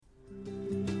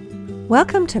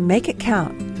Welcome to Make It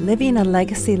Count, living a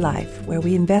legacy life where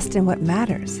we invest in what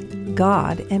matters,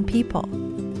 God and people.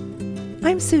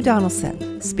 I'm Sue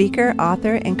Donaldson, speaker,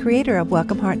 author, and creator of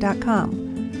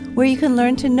WelcomeHeart.com, where you can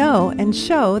learn to know and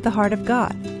show the heart of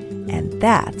God. And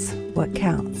that's what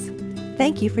counts.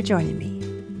 Thank you for joining me.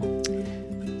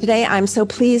 Today, I'm so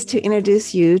pleased to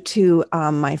introduce you to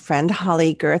my friend,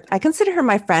 Holly Gerth. I consider her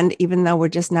my friend, even though we're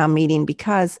just now meeting,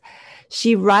 because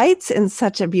she writes in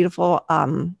such a beautiful,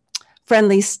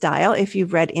 friendly style. If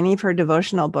you've read any of her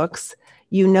devotional books,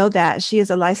 you know that she is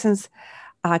a licensed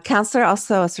counselor,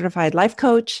 also a certified life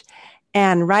coach,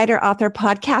 and writer, author,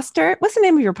 podcaster. What's the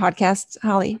name of your podcast,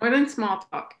 Holly? More Than Small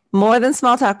Talk. More Than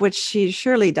Small Talk, which she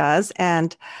surely does.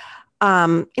 And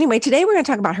anyway, today we're going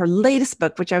to talk about her latest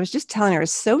book, which I was just telling her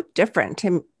is so different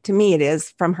to me. It is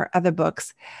from her other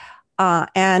books. I'm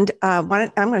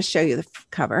going to show you the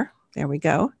cover. There we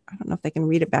go. I don't know if they can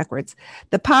read it backwards.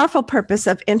 The Powerful Purpose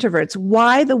of Introverts,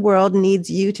 Why the World Needs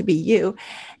You to Be You.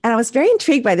 And I was very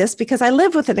intrigued by this because I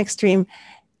live with an extreme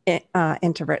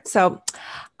introvert. So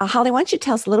Holly, why don't you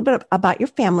tell us a little bit about your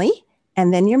family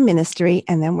and then your ministry,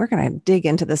 and then we're going to dig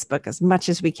into this book as much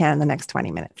as we can in the next 20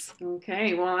 minutes.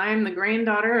 Okay. Well, I'm the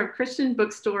granddaughter of Christian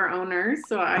bookstore owners.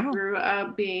 So I grew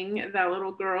up being that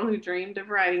little girl who dreamed of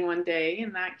writing one day,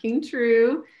 and that came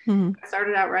true. Mm-hmm. I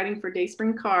started out writing for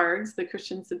Dayspring Cards, the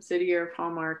Christian subsidiary of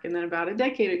Hallmark, and then about a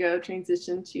decade ago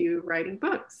transitioned to writing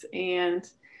books. And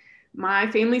my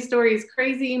family story is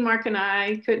crazy. Mark and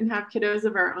I couldn't have kiddos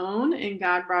of our own, and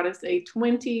God brought us a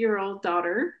 20-year-old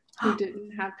daughter who didn't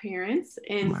have parents.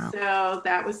 And so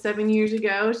that was 7 years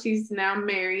ago. She's now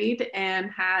married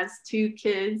and has 2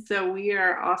 kids. So we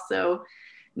are also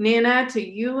Nana to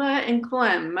Eula and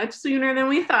Clem much sooner than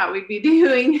we thought we'd be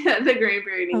doing the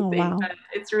grandparenting thing. Wow. But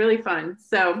it's really fun.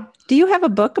 So do you have a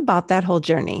book about that whole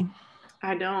journey?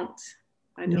 I don't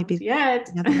yet.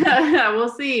 We'll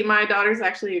see. My daughter's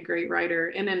actually a great writer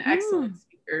and an excellent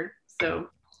speaker. So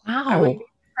I would be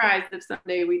surprised if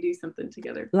someday we do something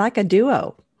together. Like a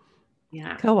duo.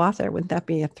 Yeah. Co-author. Wouldn't that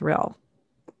be a thrill?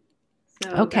 So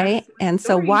okay. And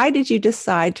so why did you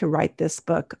decide to write this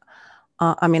book?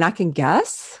 I mean, I can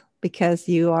guess because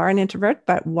you are an introvert,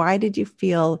 but why did you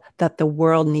feel that the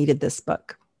world needed this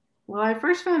book? Well, I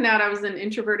first found out I was an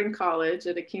introvert in college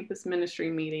at a campus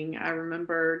ministry meeting. I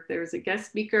remember there was a guest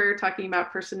speaker talking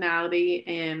about personality,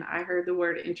 and I heard the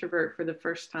word introvert for the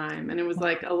first time. And it was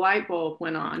like a light bulb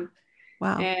went on.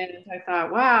 Wow. And I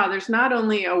thought, wow, there's not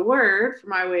only a word for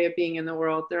my way of being in the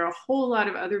world, there are a whole lot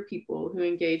of other people who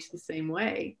engage the same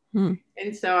way.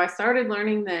 And so I started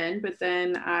learning then, but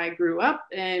then I grew up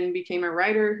and became a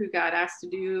writer who got asked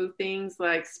to do things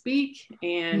like speak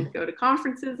and go to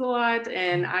conferences a lot.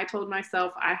 And I told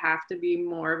myself I have to be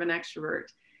more of an extrovert.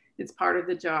 It's part of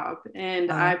the job.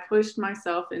 And I pushed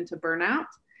myself into burnout.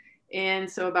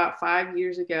 And so about 5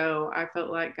 years ago, I felt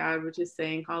like God was just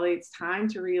saying, Holly, it's time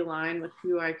to realign with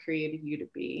who I created you to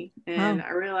be. And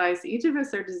I realized each of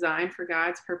us are designed for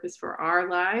God's purpose for our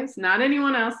lives, not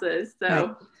anyone else's.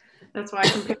 So that's why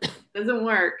comparison doesn't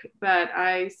work. But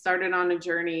I started on a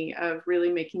journey of really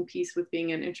making peace with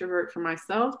being an introvert for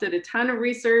myself, did a ton of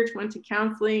research, went to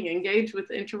counseling, engaged with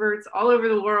introverts all over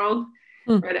the world,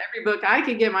 read every book I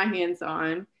could get my hands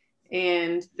on.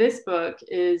 And this book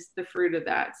is the fruit of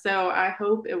that. So I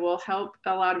hope it will help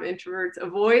a lot of introverts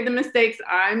avoid the mistakes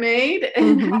I made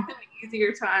and have an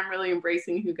easier time really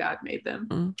embracing who God made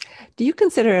them. Do you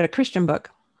consider it a Christian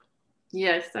book?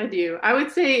 Yes, I do. I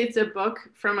would say it's a book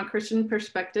from a Christian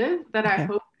perspective that I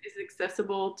hope is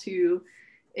accessible to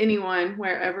anyone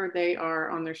wherever they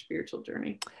are on their spiritual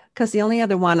journey. Because the only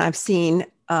other one I've seen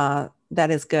that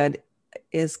is good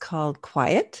is called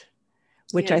Quiet,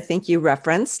 which I think you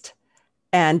referenced.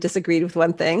 And disagreed with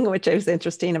one thing, which was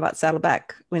interesting about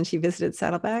Saddleback when she visited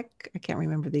Saddleback. I can't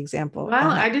remember the example.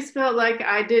 Well, I just felt like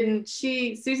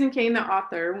Susan Cain, the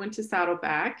author, went to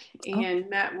Saddleback and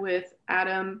met with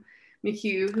Adam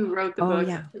McHugh, who wrote the book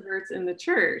Introverts in the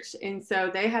Church. And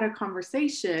so they had a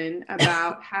conversation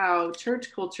about how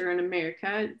church culture in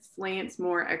America slants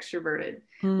more extroverted,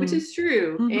 which is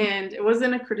true. And it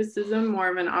wasn't a criticism, more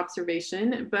of an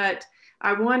observation, but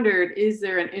I wondered, is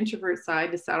there an introvert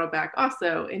side to Saddleback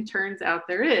also? And turns out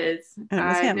there is.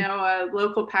 I know a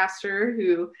local pastor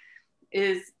who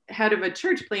is head of a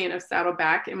church plant of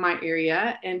Saddleback in my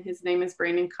area, and his name is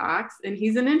Brandon Cox, and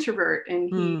he's an introvert, and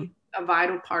he's a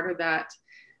vital part of that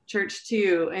church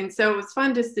too. And so it was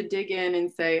fun just to dig in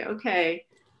and say, okay,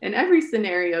 in every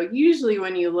scenario, usually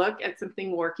when you look at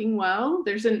something working well,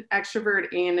 there's an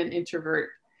extrovert and an introvert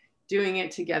doing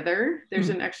it together. There's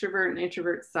an extrovert and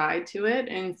introvert side to it.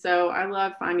 And so I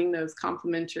love finding those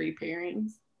complementary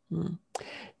pairings.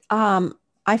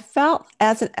 I felt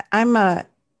I'm a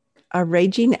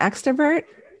raging extrovert,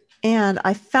 and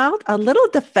I felt a little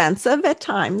defensive at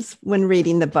times when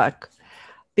reading the book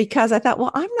because I thought,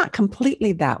 well, I'm not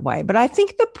completely that way. But I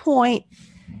think the point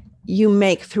you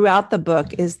make throughout the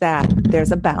book is that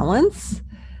there's a balance,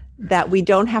 that we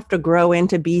don't have to grow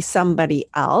into be somebody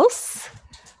else,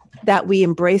 that we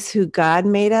embrace who God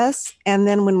made us. And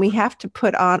then when we have to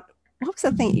put on, what was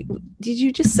the thing? Did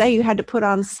you just say you had to put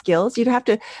on skills? You'd have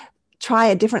to try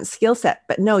a different skill set,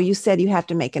 but no, you said you have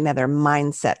to make another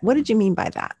mindset. What did you mean by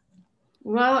that?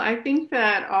 Well, I think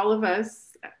that all of us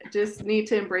just need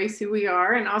to embrace who we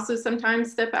are and also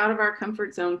sometimes step out of our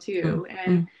comfort zone too.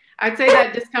 And I'd say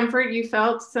that discomfort you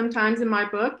felt sometimes in my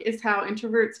book is how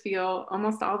introverts feel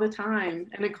almost all the time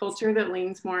in a culture that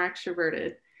leans more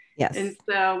extroverted. Yes. And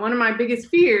so one of my biggest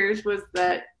fears was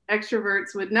that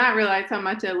extroverts would not realize how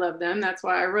much I love them. That's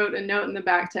why I wrote a note in the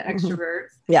back to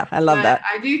extroverts. Yeah, I love that.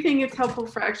 I do think it's helpful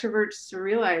for extroverts to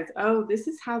realize, oh, this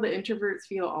is how the introverts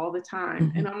feel all the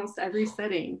time in almost every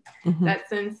setting. That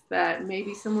sense that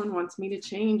maybe someone wants me to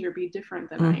change or be different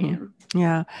than I am.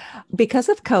 Yeah. Because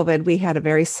of COVID, we had a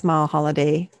very small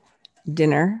holiday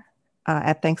dinner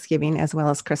at Thanksgiving as well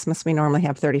as Christmas. We normally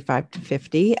have 35 to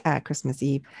 50 at Christmas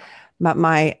Eve. But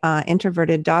my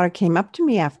introverted daughter came up to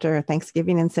me after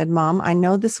Thanksgiving and said, Mom, I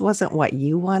know this wasn't what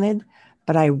you wanted,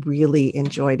 but I really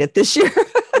enjoyed it this year.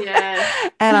 Yes.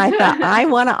 And I thought, I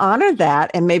want to honor that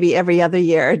and maybe every other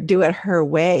year do it her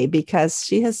way, because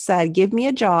she has said, give me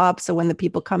a job so when the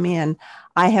people come in,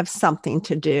 I have something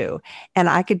to do. And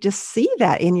I could just see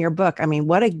that in your book. I mean,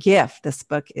 what a gift this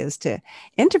book is to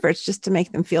introverts, just to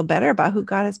make them feel better about who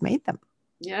God has made them.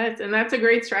 Yes, and that's a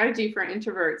great strategy for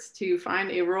introverts, to find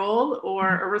a role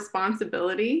or a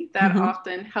responsibility that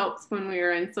often helps when we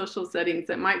are in social settings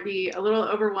that might be a little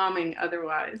overwhelming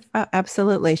otherwise.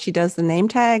 Absolutely. She does the name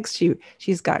tags.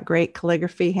 She's got great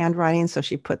calligraphy, handwriting. So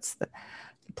she puts the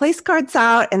place cards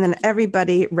out and then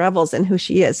everybody revels in who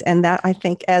she is. And that, I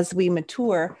think, as we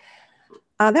mature,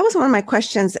 that was one of my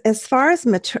questions. As far as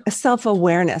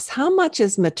self-awareness, how much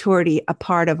is maturity a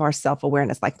part of our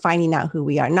self-awareness, like finding out who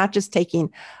we are, not just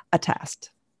taking a test?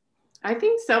 I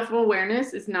think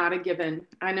self-awareness is not a given.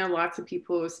 I know lots of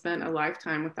people who have spent a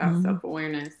lifetime without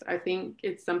self-awareness. I think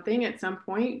it's something at some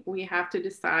point we have to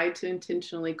decide to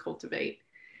intentionally cultivate,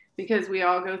 because we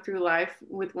all go through life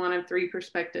with one of three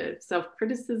perspectives: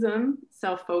 self-criticism,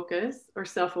 self-focus, or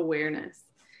self-awareness.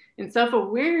 And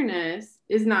self-awareness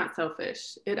is not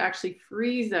selfish. It actually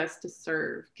frees us to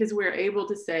serve, because we're able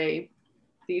to say,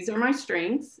 these are my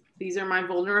strengths. These are my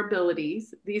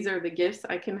vulnerabilities. These are the gifts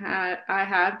I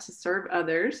have to serve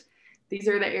others. These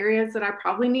are the areas that I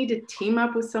probably need to team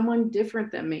up with someone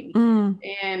different than me.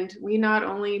 And we not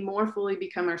only more fully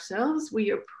become ourselves,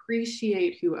 we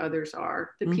appreciate who others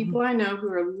are. The people I know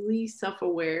who are least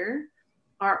self-aware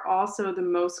are also the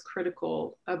most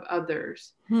critical of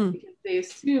others, because they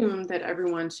assume that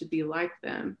everyone should be like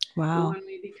them. Wow. But when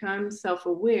we become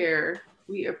self-aware,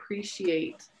 we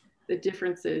appreciate the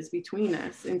differences between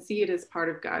us and see it as part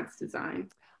of God's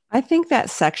design. I think that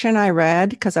section I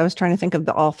read, because I was trying to think of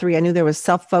all three, I knew there was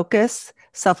self-focus,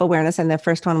 self-awareness, and the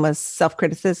first one was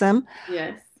self-criticism.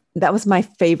 Yes. That was my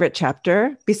favorite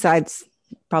chapter, besides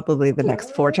probably the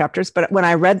next 4 chapters. But when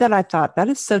I read that, I thought, that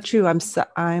is so true.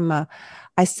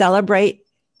 I celebrate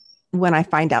when I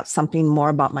find out something more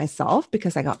about myself,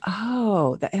 because I go,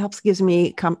 oh, that gives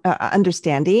me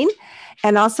understanding.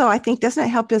 And also, I think, doesn't it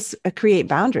help us create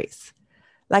boundaries?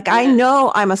 Like, I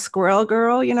know I'm a squirrel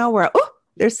girl, where,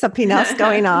 there's something else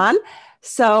going on.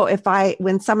 So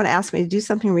when someone asked me to do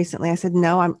something recently, I said,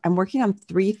 no, I'm working on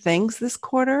 3 things this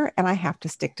quarter, and I have to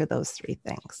stick to those 3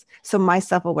 things. So my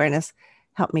self-awareness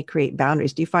helped me create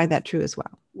boundaries. Do you find that true as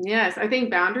well? Yes, I think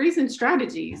boundaries and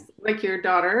strategies, like your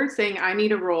daughter saying, I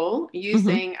need a role, you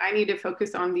saying, I need to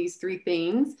focus on these 3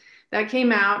 things, that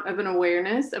came out of an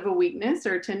awareness of a weakness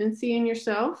or a tendency in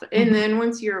yourself. And then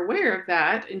once you're aware of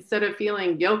that, instead of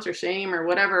feeling guilt or shame or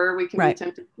whatever we can be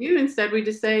tempted to do, instead we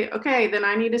just say, okay, then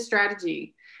I need a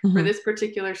strategy for this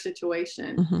particular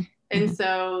situation. And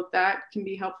so that can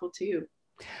be helpful too.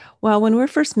 Well, when we were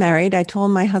first married, I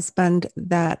told my husband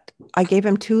that I gave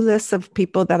him 2 lists of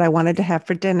people that I wanted to have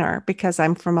for dinner, because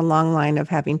I'm from a long line of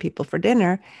having people for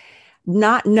dinner,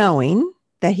 not knowing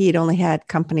that he had only had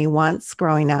company once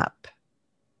growing up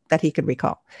that he could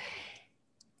recall.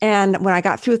 And when I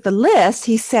got through with the list,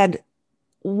 he said,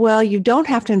 well, you don't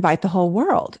have to invite the whole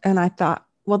world. And I thought,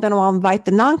 well, then I'll invite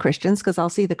the non-Christians, because I'll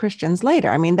see the Christians later.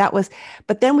 I mean,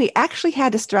 but then we actually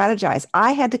had to strategize.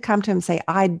 I had to come to him and say,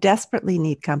 I desperately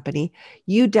need company.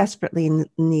 You desperately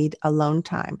need alone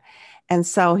time. And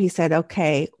so he said,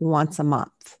 okay, once a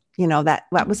month.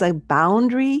 That was a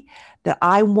boundary that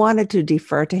I wanted to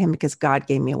defer to him because God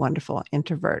gave me a wonderful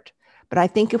introvert. But I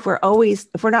think if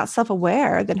we're not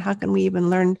self-aware, then how can we even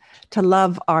learn to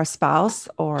love our spouse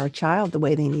or our child the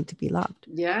way they need to be loved?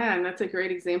 Yeah, and that's a great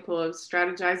example of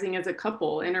strategizing as a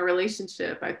couple in a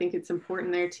relationship. I think it's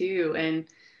important there too. And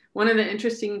one of the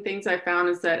interesting things I found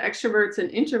is that extroverts and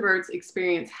introverts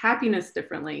experience happiness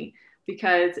differently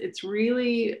because it's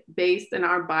really based in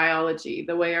our biology,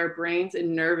 the way our brains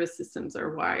and nervous systems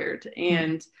are wired.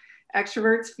 And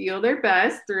extroverts feel their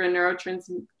best through a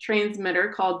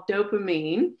neurotransmitter called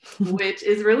dopamine, which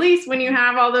is released when you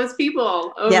have all those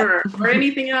people over or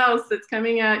anything else that's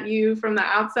coming at you from the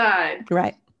outside.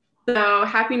 Right. So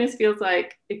happiness feels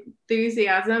like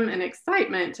enthusiasm and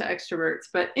excitement to extroverts,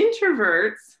 but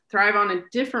introverts thrive on a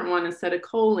different one,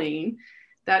 acetylcholine.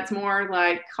 That's more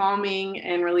like calming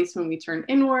and release when we turn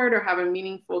inward or have a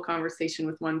meaningful conversation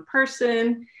with one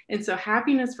person. And so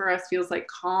happiness for us feels like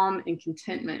calm and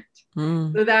contentment.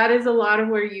 So that is a lot of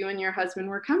where you and your husband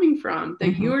were coming from,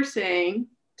 that you were saying,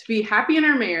 to be happy in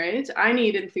our marriage, I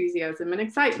need enthusiasm and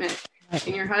excitement.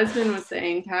 And your husband was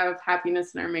saying, to have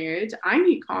happiness in our marriage, I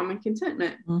need calm and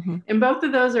contentment. And both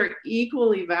of those are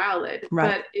equally valid.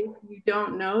 But if you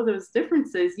don't know those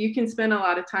differences, you can spend a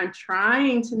lot of time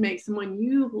trying to make someone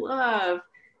you love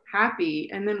happy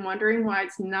and then wondering why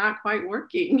it's not quite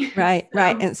working. Right.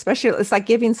 And especially, it's like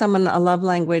giving someone a love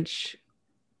language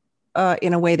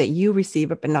in a way that you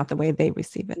receive it, but not the way they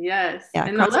receive it. Yes. Yeah,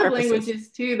 and the love languages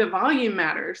too, the volume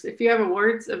matters. If you have a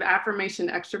words of affirmation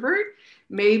extrovert,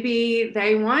 maybe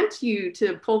they want you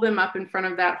to pull them up in front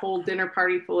of that whole dinner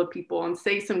party full of people and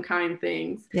say some kind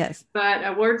things. Yes. But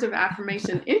a words of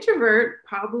affirmation introvert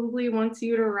probably wants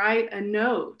you to write a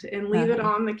note and leave it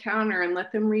on the counter and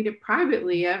let them read it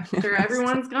privately after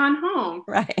everyone's gone home.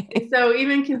 Right. So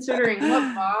even considering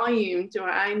what volume do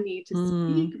I need to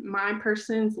speak my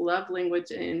person's love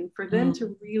language in for them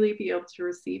to really be able to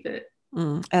receive it.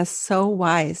 That's so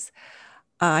wise.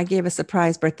 I gave a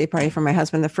surprise birthday party for my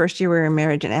husband the first year we were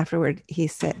married, and afterward he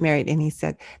said,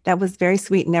 that was very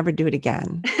sweet. Never do it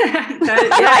again. Exactly.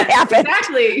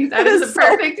 That is a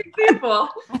perfect example.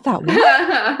 I thought,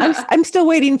 I'm still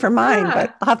waiting for mine,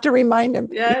 but I'll have to remind him.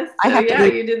 Yes.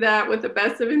 You did that with the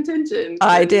best of intentions.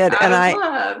 I did.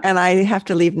 And I have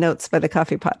to leave notes by the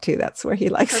coffee pot too. That's where he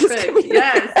likes it.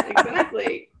 Yes,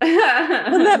 exactly.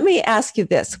 Well, let me ask you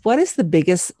this. What is the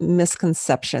biggest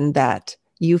misconception that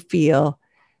you feel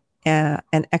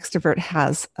an extrovert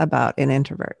has about an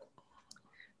introvert?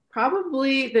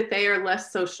 Probably that they are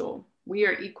less social. We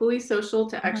are equally social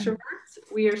to extroverts.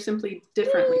 We are simply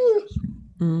differently social.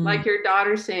 Like your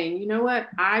daughter saying, you know what?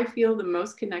 I feel the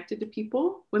most connected to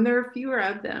people when there are fewer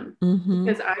of them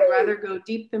because I'd rather go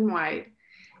deep than wide.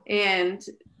 And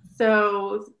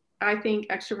so I think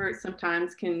extroverts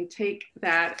sometimes can take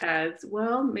that as,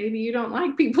 well, maybe you don't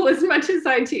like people as much as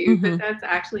I do, but that's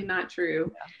actually not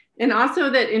true. And also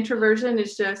that introversion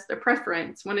is just a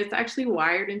preference when it's actually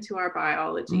wired into our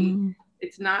biology.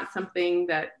 It's not something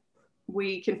that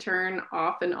we can turn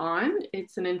off and on.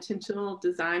 It's an intentional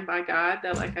design by God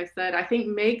that, like I said, I think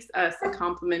makes us a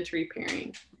complementary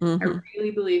pairing. I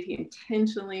really believe he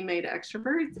intentionally made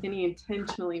extroverts and he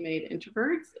intentionally made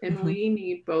introverts, and we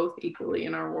need both equally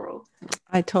in our world.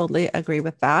 I totally agree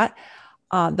with that.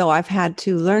 Though I've had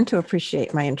to learn to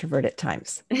appreciate my introvert at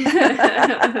times.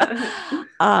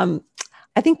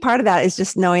 I think part of that is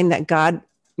just knowing that God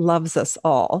loves us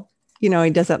all. He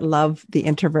doesn't love the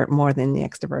introvert more than the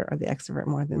extrovert or the extrovert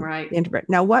more than the introvert.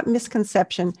 Now, what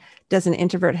misconception does an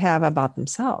introvert have about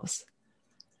themselves?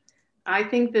 I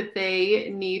think that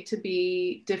they need to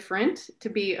be different to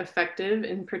be effective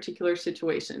in particular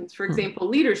situations. For example,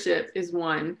 leadership is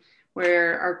one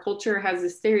where our culture has a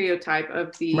stereotype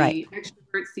of the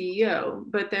extrovert CEO,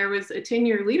 but there was a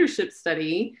 10-year leadership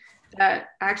study that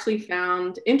actually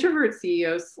found introvert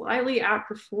CEOs slightly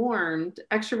outperformed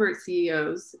extrovert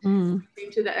CEOs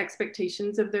due to the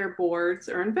expectations of their boards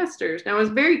or investors. Now, it was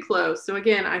very close. So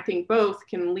again, I think both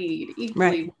can lead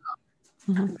equally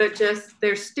well. But just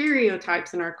there's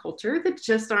stereotypes in our culture that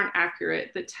just aren't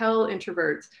accurate, that tell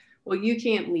introverts, well, you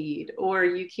can't lead or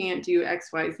you can't do X,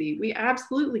 Y, Z. We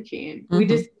absolutely can. We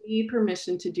just need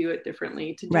permission to do it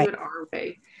differently, to do it our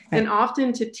way. And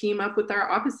often to team up with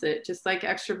our opposite, just like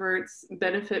extroverts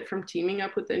benefit from teaming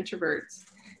up with introverts.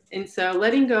 And so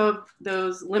letting go of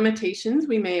those limitations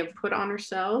we may have put on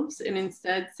ourselves and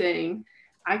instead saying,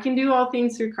 I can do all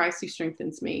things through Christ who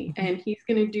strengthens me. And he's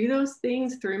going to do those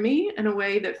things through me in a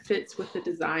way that fits with the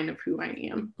design of who I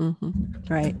am.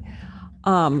 Right.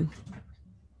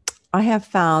 I have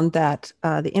found that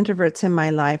the introverts in my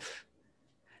life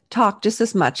talk just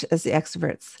as much as the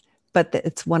extroverts. but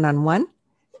it's one-on-one.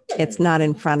 It's not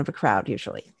in front of a crowd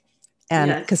usually.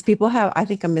 And because people have, I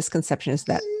think a misconception is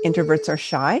that introverts are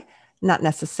shy. Not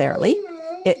necessarily.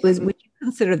 Would you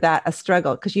consider that a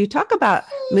struggle? Because you talk about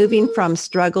moving from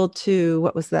struggle to,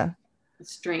 what was the?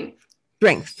 Strength.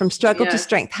 From struggle to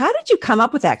strength. How did you come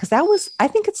up with that? Because I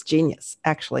think it's genius,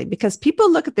 actually, because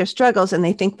people look at their struggles and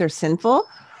they think they're sinful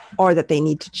or that they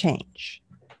need to change.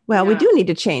 Well, we do need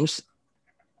to change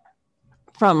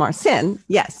from our sin,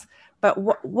 yes. But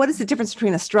what is the difference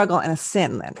between a struggle and a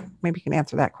sin then? Maybe you can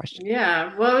answer that question.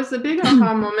 Yeah, well, it was a big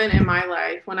aha moment in my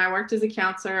life. When I worked as a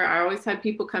counselor, I always had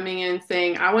people coming in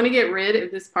saying, I want to get rid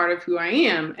of this part of who I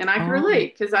am. And I could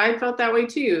relate because I felt that way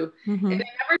too. And it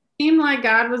never seemed like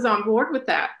God was on board with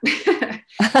that. I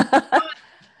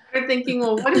started thinking,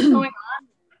 well, what is going on?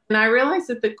 And I realized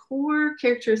that the core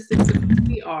characteristics of who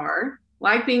we are,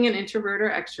 like being an introvert or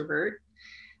extrovert,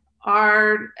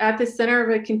 are at the center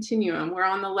of a continuum, where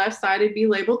on the left side it'd be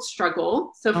labeled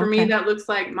struggle. So for me, that looks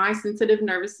like my sensitive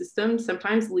nervous system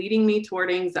sometimes leading me toward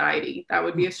anxiety. That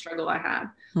would be a struggle I have.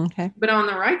 Okay. But on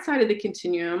the right side of the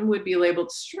continuum would be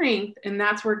labeled strength. And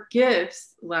that's where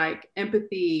gifts like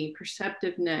empathy,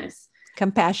 perceptiveness,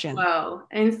 compassion. Well,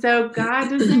 and so God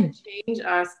doesn't change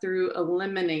us through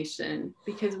elimination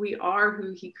because we are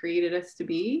who he created us to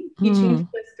be. He changes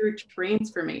us through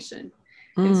transformation.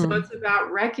 And so it's about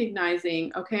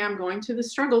recognizing, okay, I'm going to the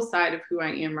struggle side of who I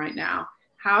am right now.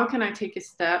 How can I take a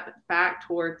step back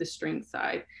toward the strength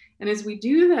side? And as we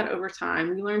do that over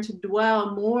time, we learn to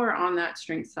dwell more on that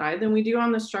strength side than we do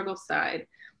on the struggle side.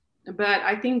 But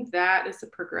I think that is a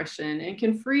progression and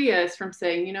can free us from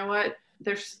saying, you know what,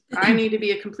 I need to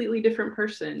be a completely different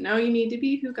person. No, you need to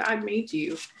be who God made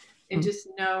you and just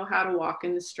know how to walk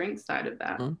in the strength side of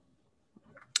that.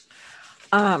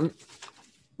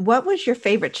 What was your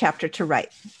favorite chapter to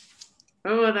write?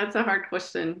 Oh, that's a hard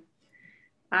question.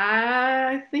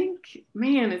 I think,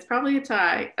 man, it's probably a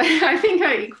tie. I think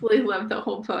I equally loved the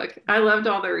whole book. I loved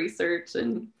all the research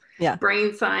and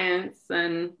brain science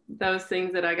and those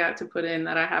things that I got to put in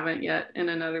that I haven't yet in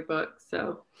another book.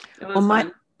 So it was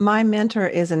fun. My mentor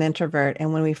is an introvert.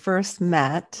 And when we first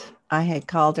met, I had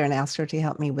called her and asked her to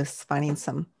help me with finding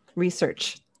some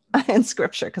research in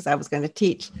scripture because I was going to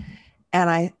teach.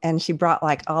 And she brought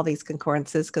like all these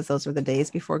concordances because those were the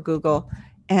days before Google.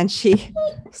 And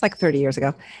it's like 30 years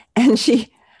ago. And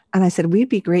I said, we'd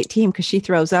be a great team because she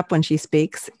throws up when she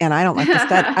speaks. And I don't like to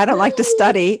study. I don't like to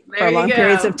study for long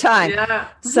periods of time. Yeah.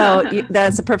 So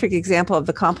that's a perfect example of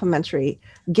the complementary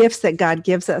gifts that God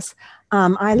gives us.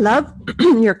 I love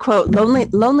your quote,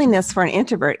 loneliness for an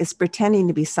introvert is pretending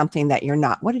to be something that you're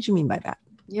not. What did you mean by that?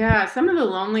 Yeah. Some of the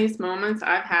loneliest moments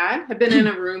I've had have been in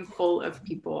a room full of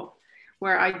people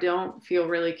where I don't feel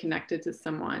really connected to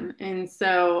someone. And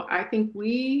so I think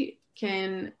we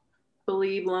can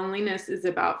believe loneliness is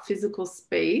about physical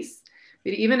space.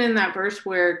 But even in that verse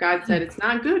where God said, it's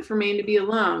not good for man to be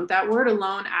alone, that word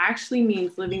alone actually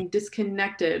means living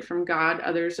disconnected from God,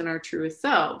 others, and our truest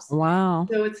selves. Wow.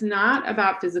 So it's not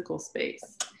about physical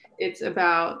space. It's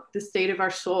about the state of our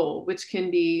soul, which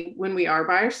can be when we are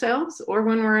by ourselves or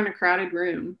when we're in a crowded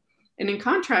room. And in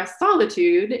contrast,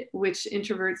 solitude, which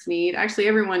introverts need, actually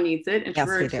everyone needs it,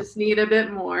 introverts just need a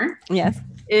bit more,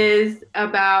 is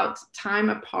about time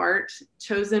apart,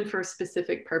 chosen for a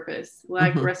specific purpose,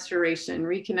 like restoration,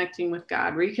 reconnecting with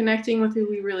God, reconnecting with who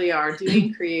we really are,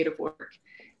 doing creative work.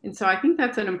 And so I think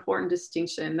that's an important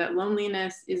distinction, that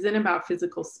loneliness isn't about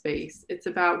physical space. It's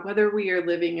about whether we are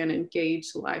living an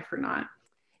engaged life or not.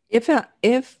 If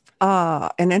an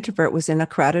introvert was in a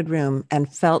crowded room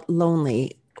and felt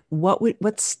lonely,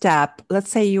 what step,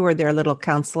 let's say you were their little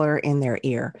counselor in their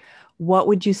ear, what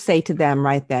would you say to them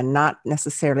right then? Not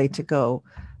necessarily to go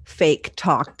fake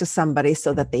talk to somebody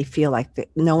so that they feel like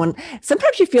no one,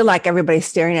 sometimes you feel like everybody's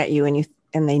staring at you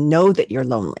and they know that you're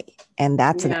lonely, and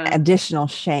that's an additional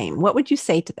shame. What would you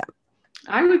say to them?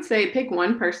 I would say pick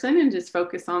one person and just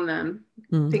focus on them.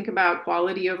 Think about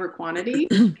quality over quantity,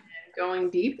 and going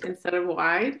deep instead of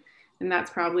wide. And that's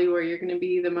probably where you're going to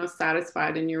be the most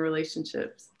satisfied in your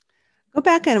relationships. Go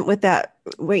back and with that,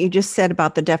 what you just said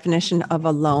about the definition of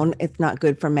alone, it's not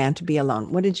good for man to be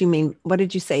alone. What did you mean? What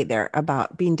did you say there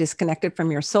about being disconnected from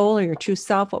your soul or your true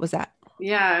self? What was that?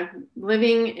 Yeah,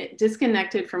 living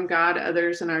disconnected from God,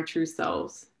 others, and our true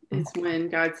selves is when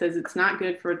God says it's not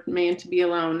good for man to be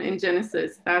alone. In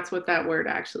Genesis, that's what that word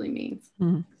actually means.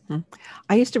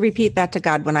 I used to repeat that to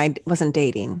God when I wasn't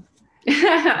dating.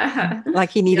 Like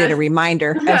he needed a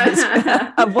reminder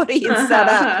of what he had set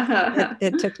up.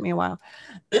 It took me a while.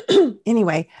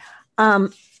 Anyway, I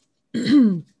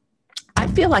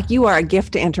feel like you are a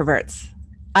gift to introverts.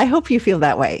 I hope you feel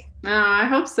that way. I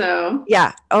hope so.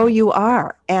 Yeah. Oh, you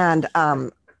are. And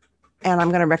I'm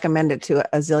going to recommend it to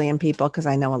a zillion people because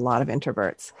I know a lot of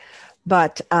introverts.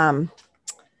 But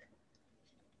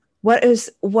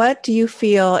what do you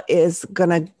feel is going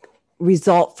to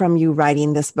result from you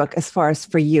writing this book as far as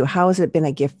for you? How has it been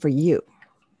a gift for you?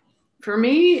 For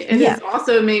me, it Yeah. has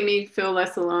also made me feel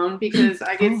less alone because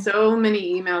I get Oh, so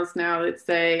many emails now that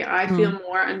say, I feel mm.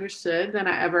 more understood than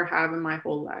I ever have in my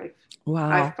whole life. I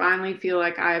Wow. finally feel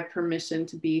like I have permission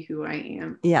to be who I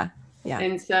am. Yeah. Yeah.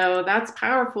 And so that's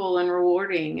powerful and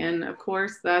rewarding. And of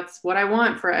course, that's what I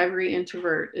want for every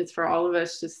introvert is for all of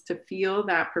us just to feel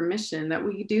that permission that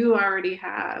we do already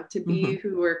have to Mm-hmm. be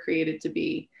who we're created to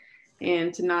be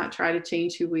and to not try to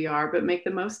change who we are, but make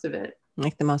the most of it.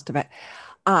 Make the most of it.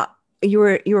 Uh, you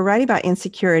were writing about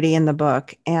insecurity in the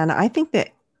book, and I think that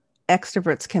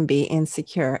extroverts can be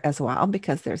insecure as well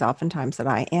because there's oftentimes that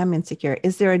I am insecure.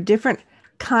 Is there a different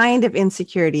kind of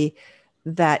insecurity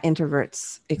that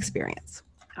introverts experience?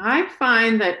 I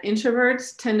find that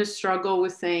introverts tend to struggle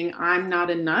with saying, I'm not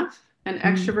enough, and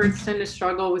extroverts tend to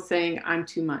struggle with saying, I'm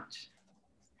too much.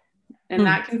 And Mm.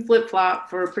 that can flip flop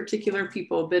for particular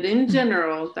people, but in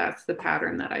general, that's the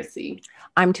pattern that I see.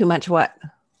 I'm too much what?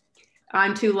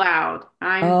 I'm too loud.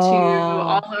 I'm too Oh,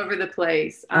 all over the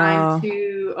place. I'm oh,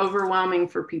 too overwhelming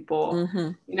for people.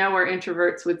 mm-hmm, You know, where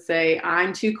introverts would say,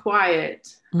 I'm too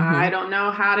quiet. I mm-hmm. don't know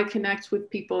how to connect with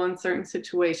people in certain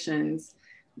situations.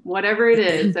 Whatever it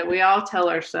is that we all tell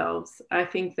ourselves, I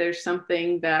think there's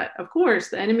something that, of course,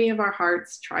 the enemy of our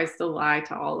hearts tries to lie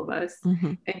to all of us.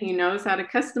 Mm-hmm. And he knows how to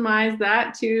customize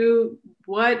that to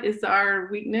what is our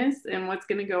weakness and what's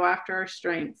going to go after our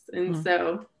strengths. And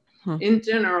so, Mm-hmm. in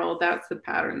general, that's the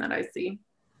pattern that I see.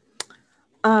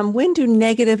 When do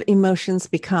negative emotions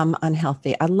become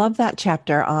unhealthy? I love that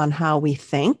chapter on how we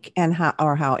think and how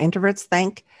introverts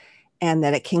think, and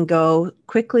that it can go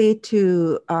quickly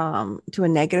to a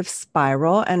negative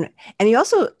spiral. And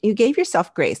you gave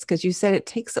yourself grace because you said it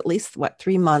takes at least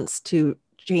 3 months to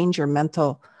change your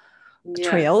mental Yes.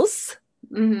 trails.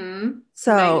 Mm-hmm. Make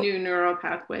So new neural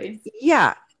pathways.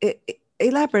 yeah,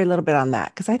 elaborate a little bit on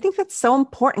that because I think that's so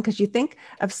important. Because you think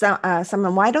of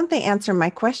someone, why don't they answer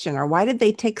my question, or why did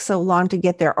they take so long to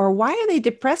get there, or why are they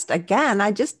depressed again?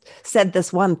 I just said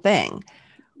this one thing.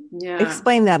 Yeah.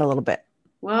 Explain that a little bit.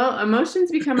 Well, emotions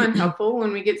become unhelpful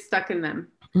when we get stuck in them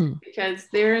because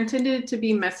they're intended to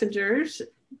be messengers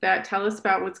that tell us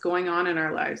about what's going on in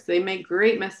our lives. They make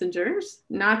great messengers,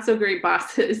 not so great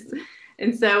bosses.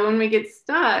 And so when we get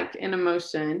stuck in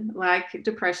emotion, like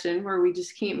depression, where we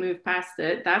just can't move past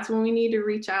it, that's when we need to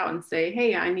reach out and say,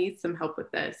 hey, I need some help with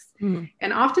this. Mm.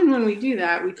 And often when we do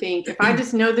that, we think, if I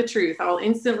just know the truth, I'll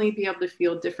instantly be able to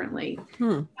feel differently.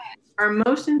 Hmm. Our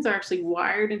emotions are actually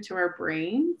wired into our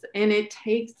brains and it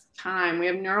takes time. We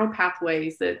have neural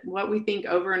pathways that what we think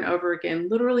over and over again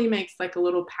literally makes like a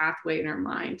little pathway in our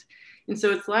mind. And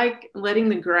so it's like letting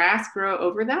the grass grow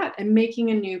over that and making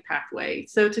a new pathway.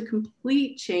 So to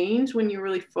complete change when you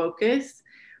really focus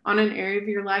on an area of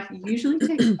your life usually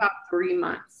takes about 3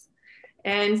 months.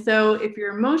 And so if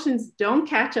your emotions don't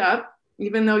catch up,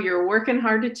 even though you're working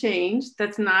hard to change,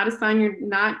 that's not a sign you're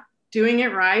not doing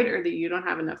it right or that you don't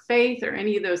have enough faith or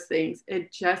any of those things. It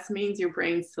just means your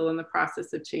brain's still in the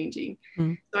process of changing.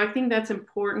 Mm. So I think that's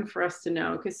important for us to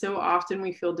know because so often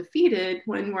we feel defeated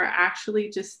when we're actually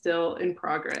just still in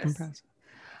progress.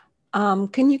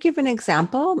 Can you give an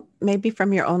example, maybe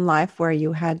from your own life, where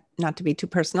you had, not to be too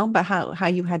personal, but how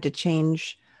you had to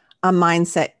change a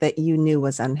mindset that you knew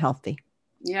was unhealthy?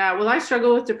 Yeah, well, I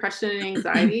struggle with depression and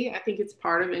anxiety. I think it's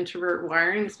part of introvert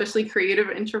wiring, especially creative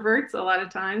introverts. A lot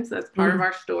of times that's part of Mm.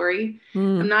 our story.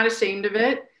 I'm Mm. not ashamed of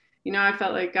it. You know, I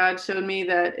felt like God showed me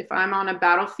that if I'm on a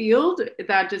battlefield,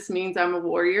 that just means I'm a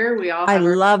warrior. We all I have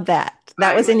our love that.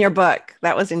 That was in assignment. your book.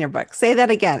 That was in your book. Say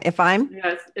that again. If I'm.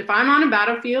 Yes, if I'm on a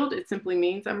battlefield, it simply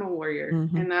means I'm a warrior.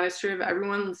 Mhm. And that is true of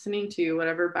everyone listening to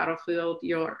whatever battlefield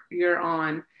you're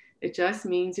on. It just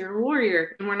means you're a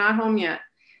warrior and we're not home yet.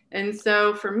 And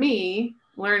so for me,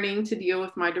 learning to deal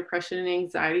with my depression and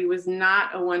anxiety was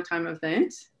not a one-time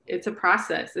event. It's a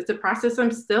process. It's a process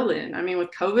I'm still in. I mean,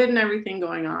 with COVID and everything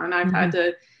going on, I've had Mhm.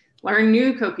 to learn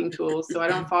new coping tools so I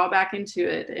don't fall back into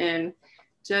it. And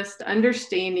just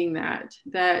understanding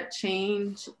that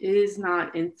change is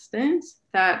not instant,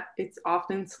 that it's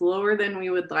often slower than we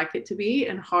would like it to be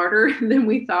and harder than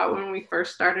we thought when we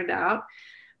first started out.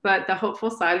 But the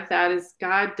hopeful side of that is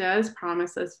God does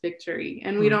promise us victory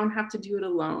and we Mhm. don't have to do it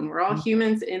alone. We're all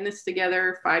humans in this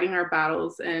together, fighting our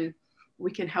battles, and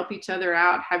we can help each other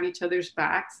out, have each other's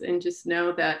backs, and just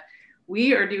know that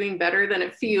we are doing better than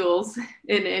it feels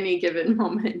in any given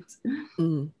moment.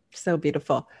 Mm. So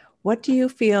beautiful. What do you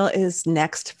feel is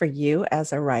next for you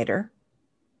as a writer?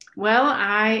 Well,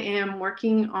 I am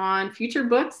working on future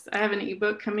books. I have an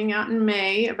ebook coming out in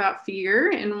May about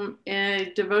fear and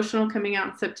a devotional coming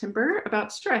out in September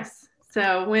about stress.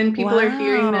 So when people are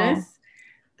hearing this,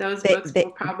 those books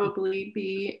will probably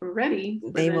be ready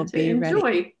for them to enjoy.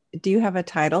 Ready. Do you have a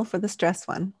title for the stress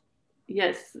one?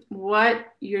 Yes.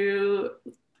 Hang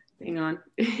on.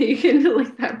 You can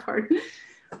delete that part.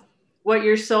 What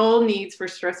your soul needs for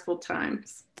stressful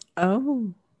times.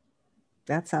 Oh,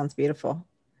 that sounds beautiful.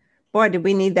 Boy, did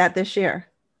we need that this year.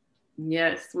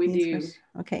 Yes, we do.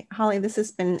 Okay, Holly, this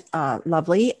has been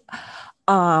lovely.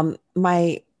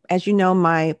 As you know,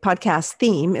 my podcast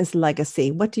theme is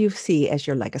legacy. What do you see as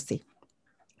your legacy?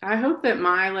 I hope that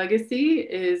my legacy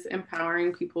is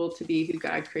empowering people to be who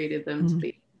God created them to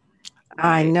be.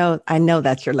 I know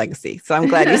that's your legacy. So I'm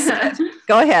glad you said.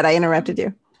 Go ahead. I interrupted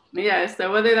you. Yeah.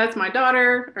 So whether that's my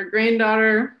daughter or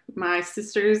granddaughter, my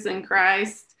sisters in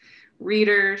Christ,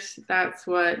 readers, that's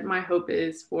what my hope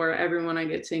is for everyone I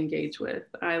get to engage with.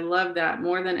 I love that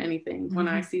more than anything when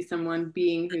I see someone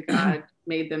being who God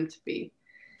made them to be.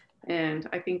 And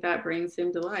I think that brings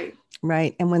him delight.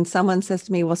 Right. And when someone says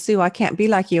to me, well, Sue, I can't be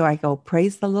like you, I go,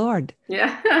 praise the Lord.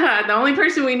 Yeah. The only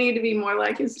person we need to be more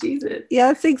like is Jesus. Yeah,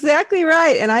 that's exactly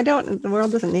right. And the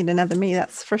world doesn't need another me,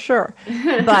 that's for sure.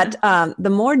 But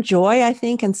the more joy, I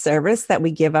think, and service that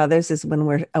we give others is when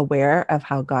we're aware of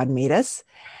how God made us.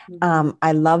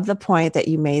 I love the point that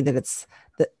you made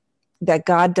that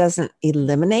God doesn't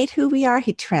eliminate who we are.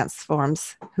 He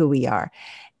transforms who we are.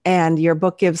 And your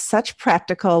book gives such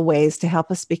practical ways to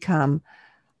help us become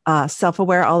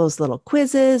self-aware, all those little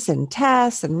quizzes and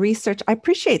tests and research. I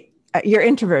appreciate your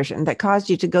introversion that caused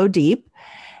you to go deep.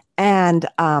 And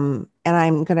I'm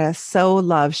going to so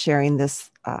love sharing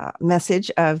this message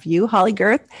of you, Holly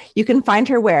Gerth. You can find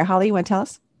her where? Holly, you want to tell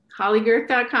us?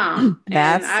 HollyGerth.com.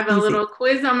 And I have a little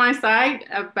quiz on my site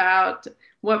about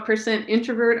what %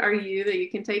 introvert are you that you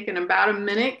can take in about a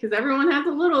minute, because everyone has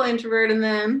a little introvert in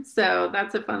them. So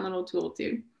that's a fun little tool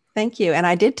too. Thank you. And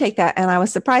I did take that, and I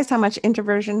was surprised how much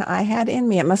introversion I had in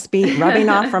me. It must be rubbing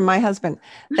off from my husband.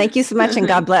 Thank you so much, and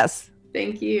God bless.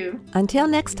 Thank you. Until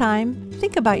next time,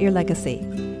 think about your legacy,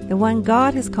 the one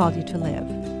God has called you to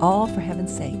live, all for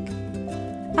heaven's sake.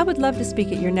 I would love to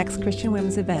speak at your next Christian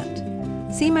Women's event.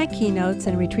 See my keynotes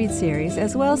and retreat series,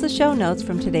 as well as the show notes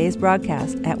from today's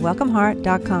broadcast at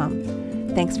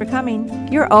welcomeheart.com. Thanks for coming.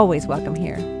 You're always welcome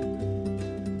here.